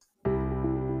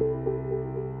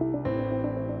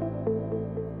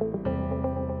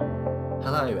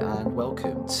Hello and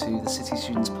welcome to the City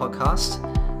Students Podcast.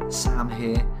 Sam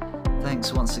here.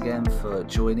 Thanks once again for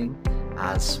joining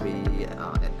as we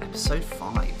are in episode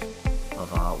 5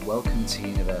 of our Welcome to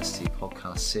University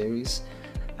podcast series.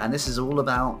 And this is all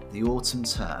about the autumn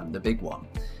term, the big one.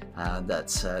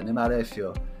 No matter if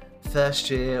you're first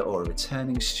year or a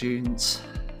returning student,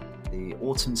 the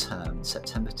autumn term,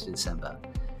 September to December,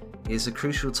 is a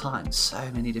crucial time.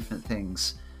 So many different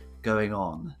things going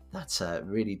on that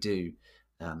really do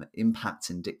impact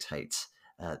and dictate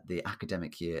the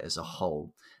academic year as a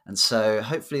whole. And so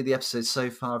hopefully the episodes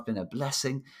so far have been a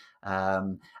blessing.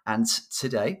 And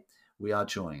today we are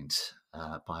joined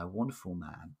by a wonderful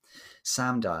man,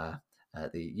 Sam Dyer,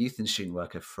 the youth and student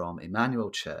worker from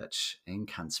Emmanuel Church in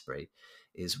Canterbury,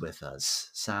 is with us.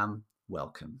 Sam,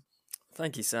 welcome.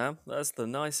 Thank you, Sam. That's the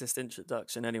nicest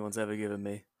introduction anyone's ever given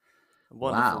me. A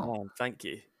wonderful man. Thank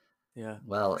you. Yeah.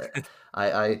 Well,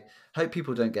 I hope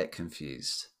people don't get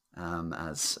confused,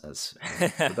 as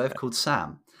we're both called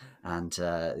Sam, and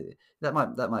that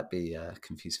might be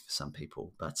confusing for some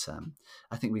people, but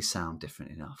I think we sound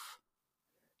different enough.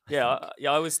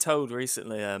 I was told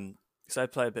recently, because I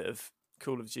play a bit of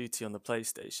Call of Duty on the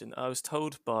PlayStation, I was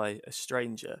told by a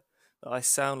stranger that I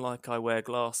sound like I wear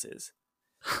glasses.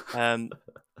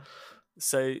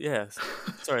 So yeah,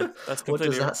 sorry, that's completely.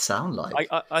 What does that sound like?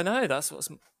 I know that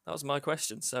was my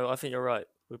question. So I think you're right.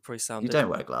 We probably sound. You different.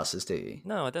 don't wear glasses, do you?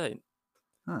 No, I don't.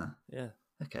 Huh. Yeah.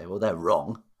 Okay, well they're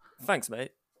wrong. Thanks,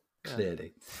 mate.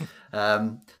 Clearly.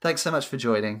 Thanks so much for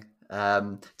joining.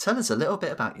 Tell us a little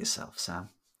bit about yourself, Sam.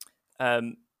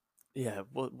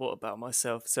 What about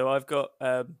myself? So I've got.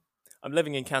 I'm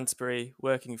living in Canterbury,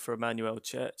 working for Emmanuel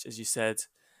Church, as you said.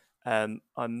 I'm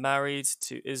married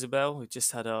to Isabel. We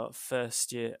just had our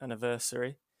first year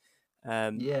anniversary.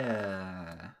 Thank you.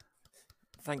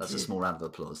 That's a small round of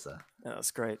applause there. Yeah,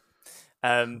 that's great.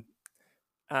 And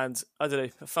I don't know,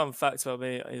 a fun fact about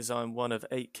me is I'm one of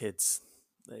 8 kids.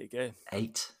 There you go.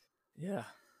 8? Yeah.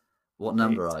 What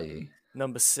number are you?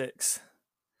 Number 6.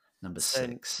 Number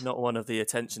 6. Not one of the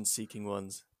attention-seeking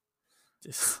ones.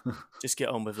 Just get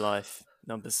on with life.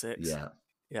 Number 6. Yeah.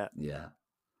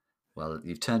 Well,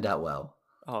 you've turned out well.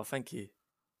 Oh, thank you.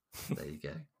 There you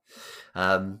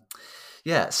go.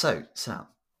 So, Sam,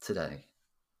 today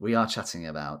we are chatting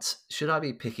about, should I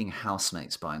be picking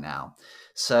housemates by now?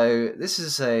 So this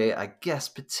is I guess,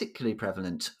 particularly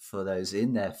prevalent for those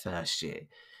in their first year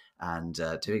and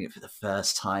doing it for the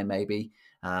first time, maybe,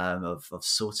 of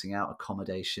sorting out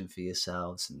accommodation for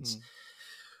yourselves and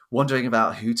wondering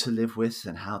about who to live with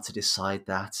and how to decide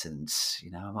that. And,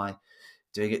 am I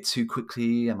doing it too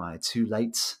quickly? Am I too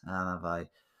late? Have I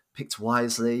picked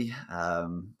wisely?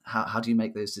 How do you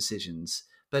make those decisions?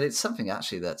 But it's something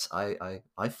actually that I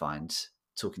find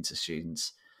talking to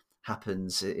students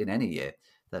happens in any year,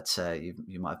 that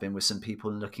you might have been with some people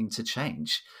looking to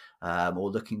change or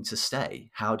looking to stay.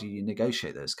 How do you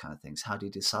negotiate those kind of things? How do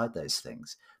you decide those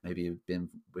things? Maybe you've been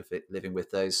living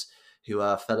with those who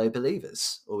are fellow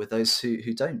believers or with those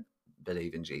who don't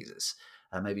believe in Jesus.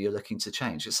 Maybe you're looking to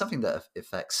change. It's something that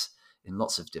affects in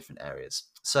lots of different areas.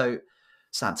 So,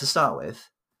 Sam, to start with,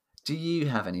 do you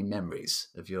have any memories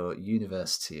of your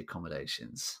university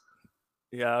accommodations?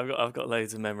 Yeah, I've got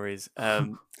loads of memories.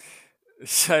 When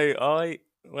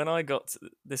I got to,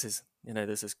 this is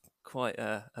quite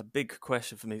a big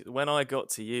question for me. When I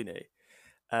got to uni,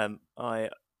 I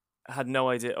had no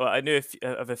idea. Well, I knew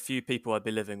of a few people I'd be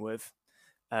living with.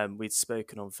 We'd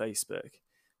spoken on Facebook,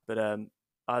 but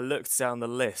I looked down the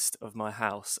list of my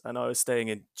house, and I was staying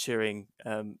in Turing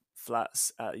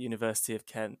flats at University of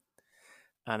Kent,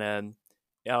 and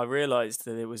I realised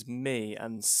that it was me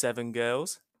and 7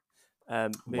 girls.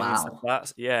 Wow! To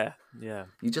flats. Yeah.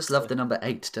 You just love the number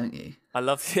 8, don't you? I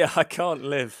love. Yeah, I can't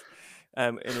live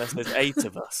unless there's 8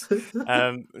 of us.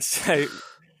 So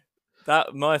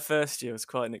that my first year was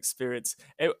quite an experience.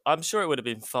 I'm sure it would have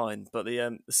been fine, but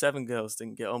the 7 girls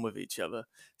didn't get on with each other,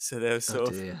 so there was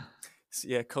sort of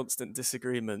constant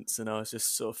disagreements, and I was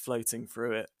just sort of floating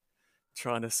through it,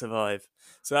 trying to survive.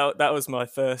 So that was my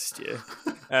first year,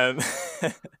 and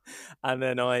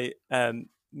then I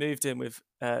moved in with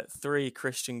 3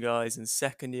 Christian guys in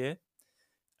second year,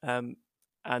 and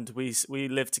we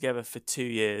lived together for 2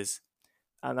 years,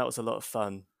 and that was a lot of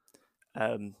fun.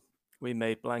 We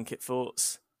made blanket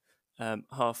forts.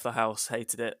 Half the house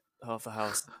hated it, half the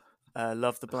house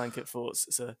loved the blanket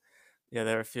forts. So yeah,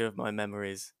 there are a few of my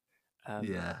memories.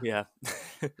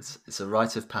 It's a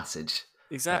rite of passage.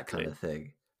 Exactly. That kind of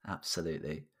thing.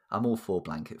 Absolutely. I'm all for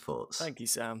blanket forts. Thank you,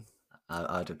 Sam.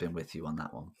 I'd have been with you on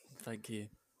that one. Thank you.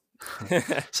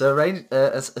 So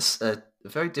a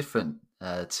very different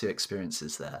two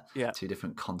experiences there, Yeah. two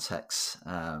different contexts.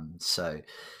 So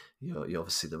you're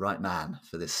obviously the right man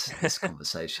for this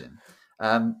conversation.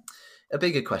 Um, a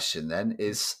bigger question then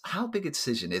is, how big a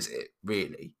decision is it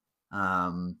really?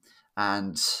 Um,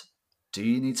 and do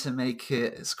you need to make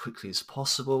it as quickly as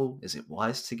possible? Is it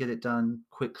wise to get it done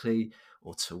quickly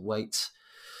or to wait?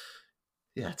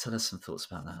 Yeah, tell us some thoughts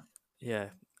about that. Yeah.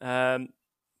 Um,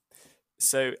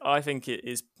 so I think it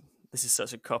is. This is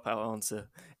such a cop out answer.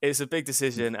 It's a big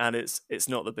decision, and it's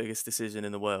not the biggest decision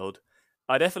in the world.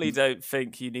 I definitely don't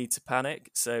think you need to panic.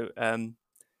 So I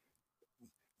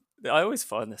always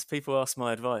find this. People ask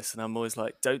my advice, and I'm always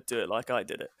like, "Don't do it like I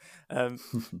did it." Um,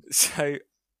 so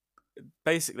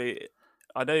basically,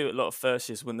 I know a lot of first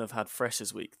years wouldn't have had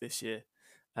Freshers Week this year,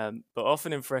 but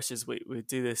often in Freshers Week we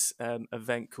do this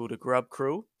event called a grub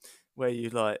crawl, where you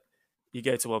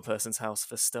go to one person's house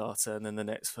for starter, and then the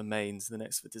next for mains, the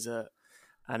next for dessert.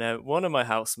 And one of my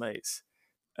housemates,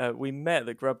 we met at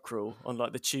the grub crawl on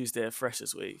like the Tuesday of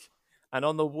Freshers Week, and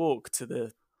on the walk to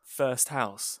the first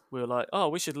house, we were like, "Oh,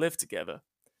 we should live together."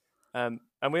 And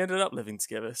we ended up living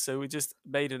together, so we just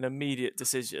made an immediate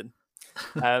decision.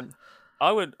 um,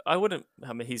 I wouldn't.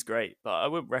 I mean, he's great, but I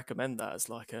wouldn't recommend that as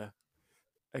like a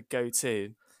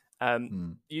go-to.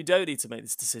 Mm, You don't need to make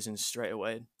this decision straight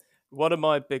away. One of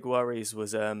my big worries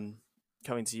was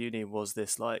coming to uni was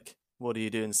this, like, what do you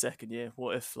do in second year?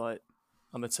 What if like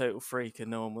I'm a total freak and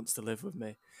no one wants to live with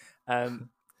me? Um,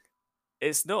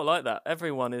 it's not like that.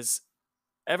 Everyone is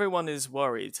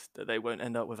worried that they won't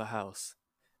end up with a house.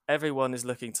 Everyone is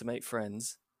looking to make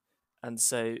friends, and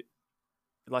so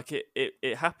like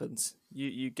it happens.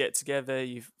 You get together,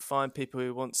 you find people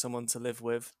who want someone to live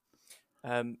with.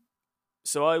 Um,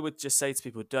 so I would just say to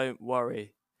people, don't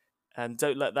worry, and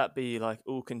don't let that be like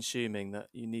all consuming that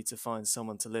you need to find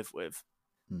someone to live with.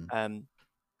 mm, Um,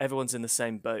 everyone's in the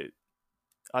same boat.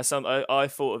 I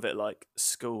thought of it like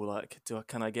school, like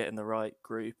can I get in the right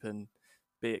group and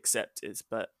be accepted?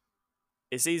 But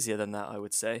it's easier than that, I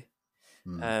would say.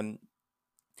 mm, Um,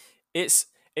 it's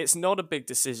it's not a big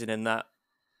decision in that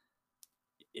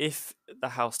if the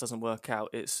house doesn't work out,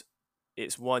 it's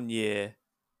 1 year.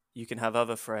 You can have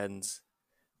other friends,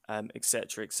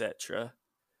 etc., etc.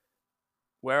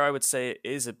 Where I would say it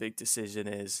is a big decision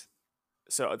is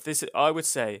so this. I would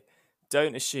say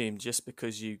don't assume just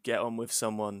because you get on with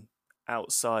someone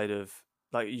outside of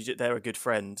like they're a good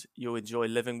friend, you'll enjoy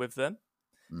living with them.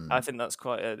 I mm, think that's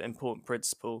quite an important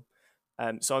principle.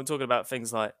 So I'm talking about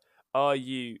things like, are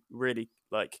you really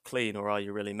like clean or are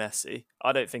you really messy?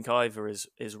 I don't think either is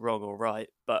wrong or right,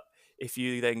 but if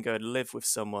you then go and live with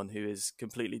someone who is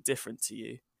completely different to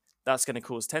you, that's going to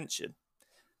cause tension.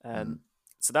 mm, Um,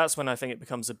 so that's when I think it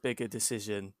becomes a bigger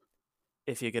decision.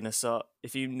 If you're going to start,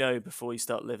 if you know before you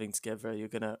start living together, you're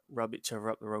going to rub each other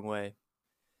up the wrong way.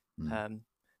 mm, Um,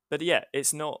 but yeah,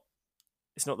 it's not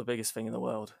the biggest thing in the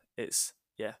world. It's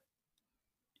yeah,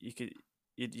 you could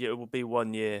it will be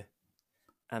 1 year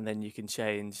and then you can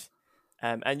change,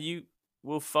 and you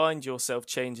will find yourself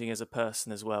changing as a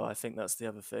person as well. I think that's the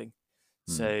other thing.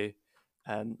 mm. So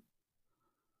um,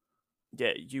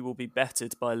 yeah, you will be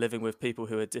bettered by living with people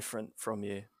who are different from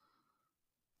you.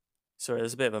 Sorry,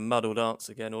 there's a bit of a muddled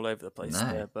answer again all over the place No,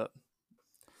 there, but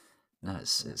no,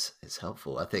 it's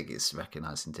helpful. I think it's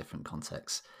recognised in different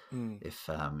contexts. mm, If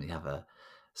you have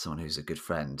someone who's a good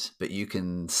friend, but you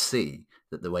can see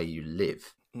that the way you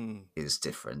live mm, is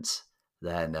different,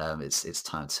 then it's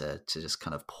time to just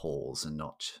kind of pause and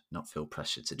not feel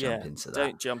pressure to jump yeah, into that.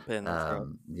 don't jump in. That's right.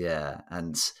 Yeah,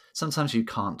 and sometimes you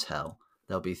can't tell.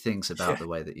 There'll be things about Yeah, the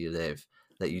way that you live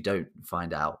that you don't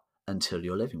find out until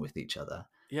you're living with each other.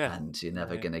 yeah, And you're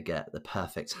never yeah, going to get the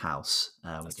perfect house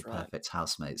with the that's right. perfect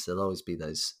housemates. There'll always be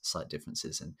those slight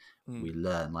differences. And Mm, we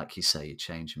learn, like you say, you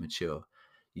change and mature.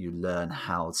 You learn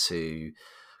how to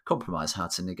compromise, how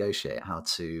to negotiate, how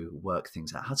to work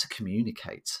things out, how to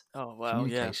communicate. oh wow, yeah.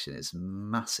 Communication is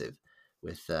massive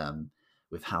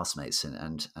with housemates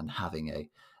and having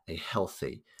a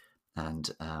healthy and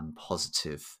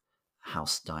positive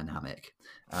house dynamic.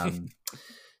 Um,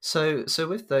 so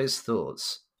with those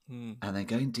thoughts, Mm, and then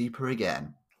going deeper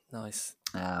again, nice.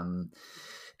 um,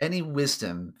 any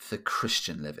wisdom for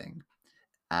Christian living?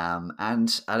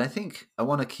 And I think I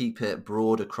want to keep it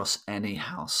broad across any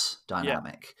house Yeah.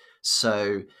 dynamic.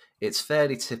 So it's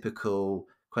fairly typical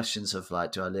questions of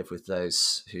like, do I live with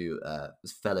those who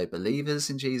fellow believers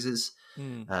in Jesus?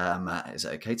 Mm, Is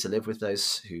it okay to live with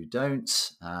those who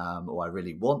don't? Or I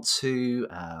really want to?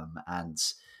 And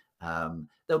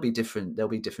there'll be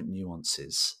different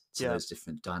nuances to yeah. those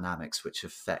different dynamics which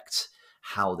affect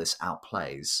how this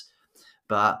outplays.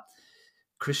 But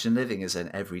Christian living is an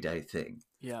everyday thing.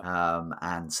 Yeah.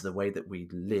 And the way that we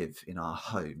live in our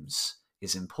homes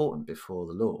is important before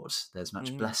the Lord. There's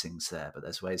much Mhm. blessings there, but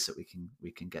there's ways that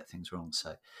we can get things wrong.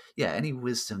 So, yeah, any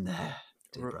wisdom there,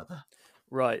 dear R- brother?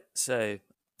 right. So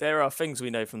there are things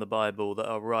we know from the Bible that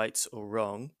are right or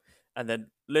wrong, and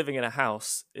then living in a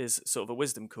house is sort of a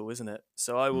wisdom call, isn't it?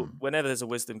 So I will, Mm, whenever there's a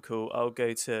wisdom call, I'll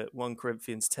go to 1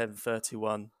 Corinthians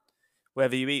 10:31.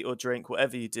 Whether you eat or drink,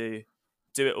 whatever you do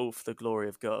it all for the glory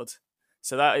of God.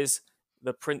 So that is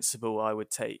the principle I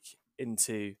would take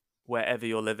into wherever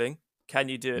you're living. Can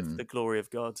you do it for mm, the glory of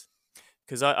God?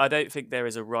 Because I don't think there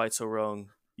is a right or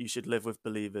wrong. You should live with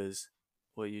believers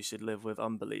or you should live with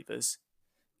unbelievers.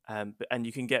 And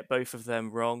you can get both of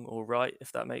them wrong or right,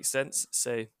 if that makes sense.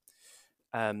 So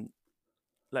um,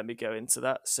 let me go into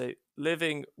that. So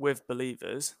living with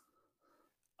believers,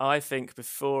 I think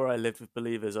before I lived with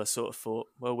believers, I sort of thought,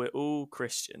 well, we're all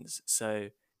Christians, so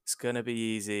it's going to be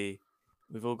easy.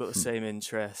 We've all got the mm. same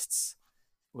interests.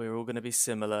 We're all going to be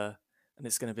similar, and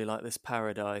it's going to be like this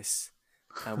paradise.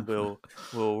 And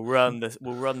we'll run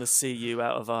the CU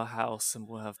out of our house, and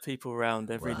we'll have people around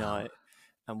every Wow, night,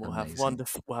 and amazing.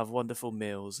 we'll have wonderful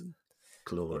meals, and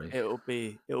Glory.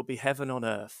 it'll be heaven on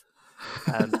earth.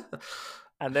 Um,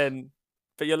 and then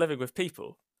but you're living with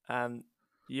people and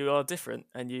you are different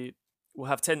and you will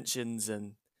have tensions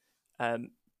and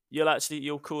um,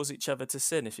 you'll cause each other to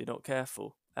sin if you're not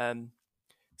careful.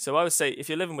 So I would say if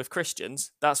you're living with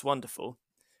Christians, that's wonderful,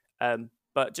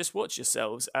 but just watch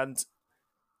yourselves. And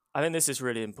I think this is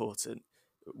really important,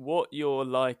 what you're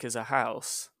like as a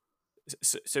house.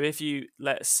 So if you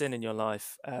let sin in your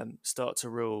life start to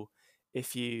rule,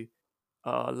 if you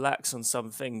are lax on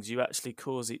some things, you actually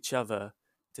cause each other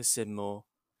to sin more.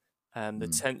 The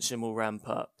Mm, tension will ramp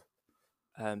up,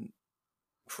 um,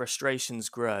 frustrations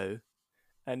grow,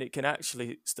 and it can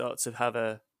actually start to have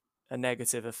a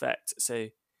negative effect. So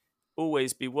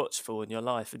always be watchful in your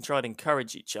life and try and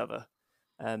encourage each other.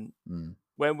 Um, mm,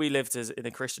 when we lived in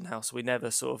a Christian house, we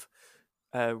never sort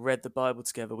of read the Bible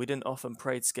together. We didn't often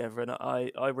pray together, and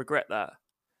I regret that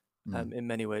mm, in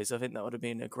many ways. I think that would have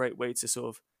been a great way to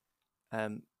sort of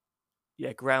um,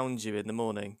 ground you in the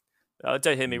morning.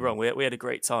 Don't hear me mm, wrong. We had a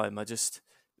great time.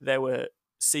 There were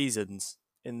seasons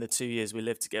in the 2 years we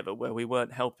lived together where we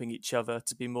weren't helping each other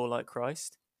to be more like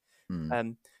Christ.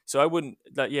 mm, So I wouldn't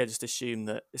just assume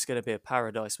that it's going to be a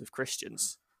paradise with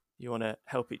Christians. You want to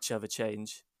help each other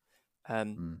change.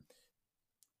 Um, mm,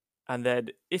 and then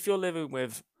if you're living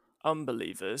with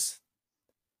unbelievers,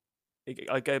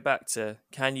 I go back to,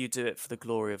 can you do it for the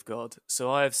glory of God? So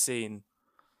I have seen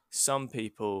some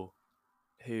people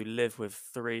who live with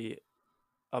three.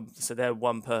 So they're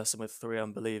one person with three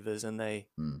unbelievers, and they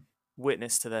mm,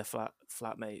 witness to their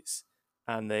flatmates,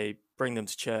 and they bring them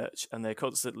to church, and they're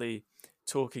constantly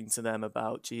talking to them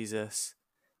about Jesus,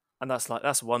 and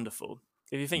that's wonderful.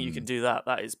 If you think you can mm, do that,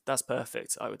 that's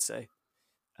perfect. I would say,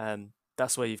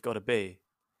 that's where you've got to be,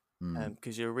 mm,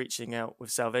 because you're reaching out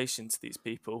with salvation to these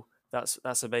people.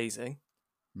 That's amazing.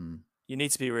 mm, You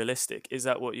need to be realistic. Is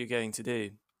that what you're going to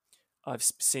do? I've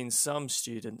seen some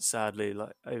students, sadly,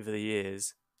 like over the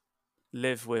years,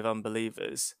 live with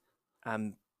unbelievers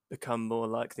and become more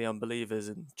like the unbelievers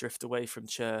and drift away from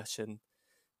church, and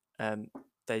um,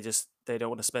 they don't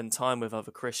want to spend time with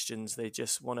other Christians. They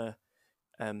just want to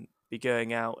be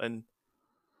going out, and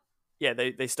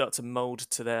they start to mold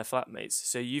to their flatmates.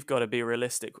 So you've got to be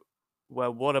realistic.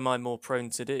 Well, what am I more prone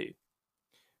to do?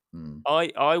 mm,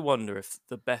 I wonder if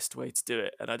the best way to do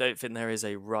it, and I don't think there is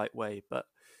a right way, but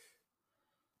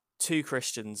two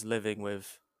Christians living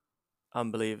with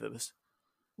unbelievers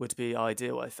would be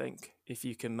ideal, I think, if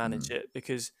you can manage mm. it,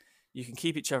 because you can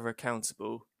keep each other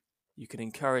accountable, you can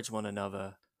encourage one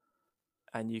another,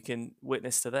 and you can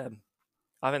witness to them.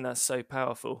 I think that's so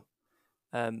powerful.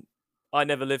 Um, I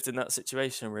never lived in that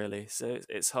situation really, so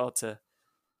it's hard to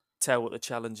tell what the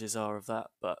challenges are of that.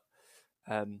 But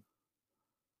um,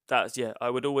 I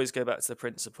would always go back to the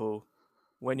principle: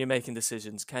 when you're making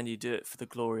decisions, can you do it for the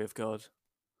glory of God?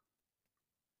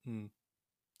 Hmm.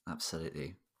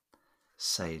 Absolutely.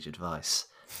 Sage advice.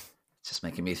 Just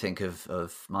making me think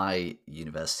of my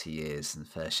university years. In the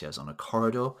first year, I was on a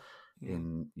corridor Hmm.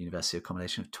 in university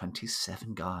accommodation with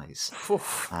 27 guys. Phew.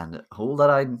 And for all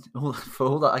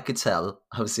that I could tell,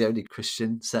 I was the only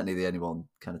Christian, certainly the only one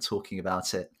kind of talking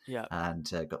about it, Yeah. and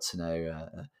got to know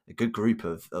a good group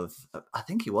of I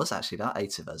think it was actually about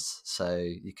 8 of us. So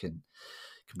you can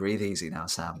breathe easy now,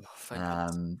 Sam. Oh, thank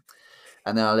goodness. Um,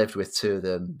 and then I lived with 2 of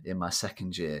them in my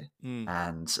second year, Hmm.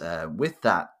 and with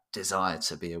that desire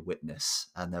to be a witness,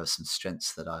 and there were some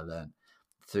strengths that I learned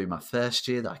through my first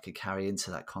year that I could carry into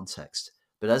that context.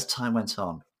 But as time went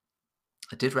on,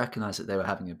 I did recognize that they were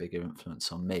having a bigger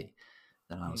influence on me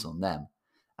than I was Mm. on them,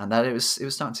 and that it was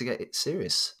starting to get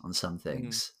serious on some Mm.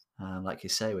 things, like you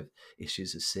say, with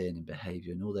issues of sin and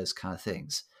behavior and all those kind of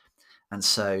things. And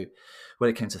so, when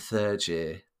it came to third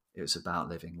year, it was about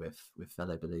living with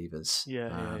fellow believers. Yeah,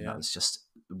 yeah, That yeah. was just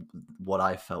what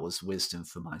I felt was wisdom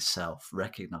for myself,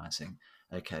 recognizing,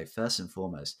 okay, first and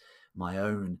foremost, my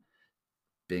own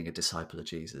being a disciple of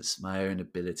Jesus, my own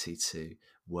ability to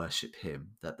worship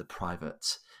him, that the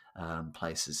private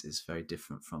places is very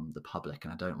different from the public,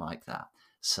 and I don't like that.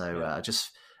 So Yeah.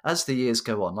 just as the years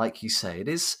go on, like you say, it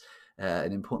is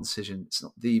an important decision. It's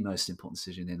not the most important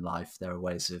decision in life. There are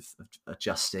ways of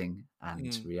adjusting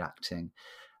and Mm. reacting.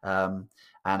 Um,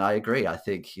 and I agree. I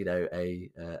think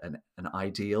an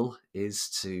ideal is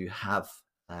to have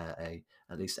a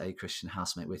at least a Christian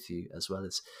housemate with you, as well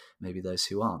as maybe those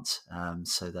who aren't,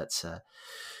 so that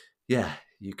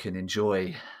you can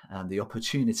enjoy the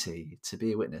opportunity to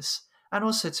be a witness and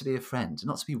also to be a friend,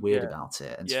 not to be weird Yeah. about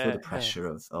it and to feel Yeah. the pressure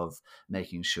of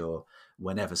making sure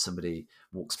whenever somebody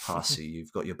walks past you,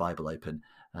 you've got your Bible open,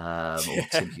 or Yeah.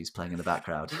 Tim Hughes playing in the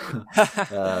background.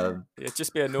 um, Yeah,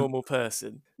 just be a normal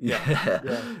person. Yeah, yeah,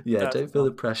 yeah, yeah, that's don't feel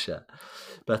the fine. pressure.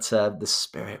 But the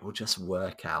Spirit will just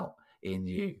work out in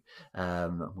you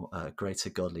greater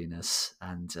godliness,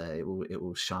 and it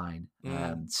will shine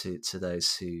Mm. to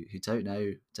those who don't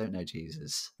know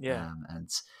Jesus. Yeah. And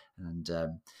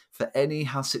for any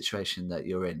house situation that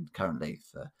you're in currently,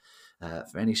 for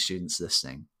any students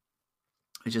listening,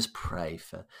 we just pray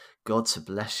for God to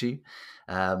bless you,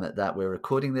 that we're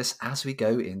recording this as we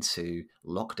go into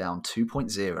lockdown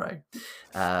 2.0.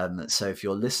 So if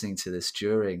you're listening to this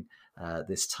during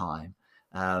this time,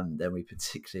 then we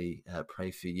particularly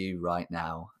pray for you right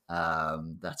now,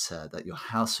 that your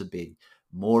house would be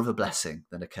more of a blessing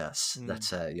than a curse, Mm.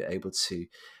 that you're able to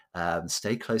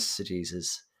stay close to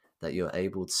Jesus, that you're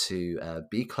able to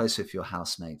be close with your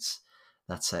housemates,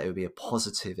 that it would be a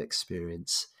positive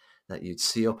experience, that you'd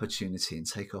see opportunity and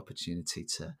take opportunity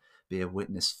to be a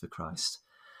witness for Christ.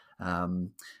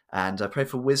 And I pray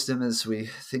for wisdom as we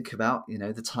think about,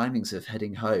 the timings of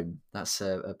heading home. That's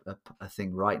a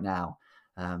thing right now.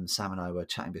 Sam and I were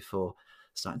chatting before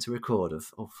starting to record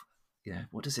of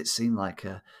what does it seem like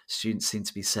students seem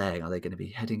to be saying? Are they going to be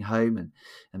heading home? And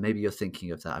maybe you're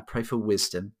thinking of that. I pray for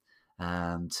wisdom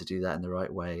to do that in the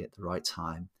right way at the right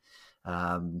time.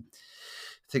 I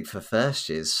think for first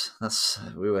years,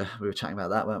 we were chatting about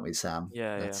that, weren't we, Sam?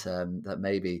 Yeah, yeah. That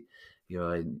maybe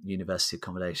you're in university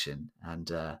accommodation and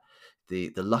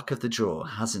the luck of the draw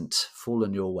hasn't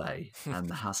fallen your way, and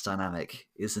the house dynamic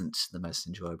isn't the most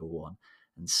enjoyable one,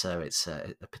 and so it's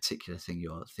a particular thing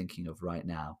you're thinking of right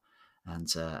now,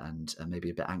 and maybe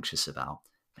a bit anxious about.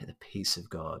 May the peace of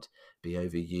God be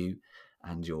over you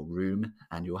and your room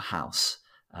and your house,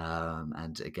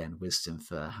 and again, wisdom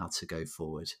for how to go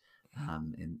forward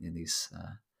in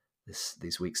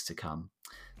these weeks to come.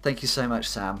 Thank you so much,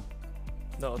 Sam.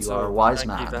 Not at You are a all. wise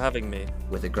Thank you for man having me.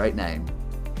 with a great name.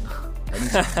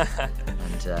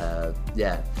 Anytime.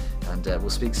 And we'll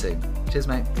speak soon. Cheers,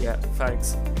 mate. Yeah,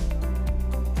 thanks.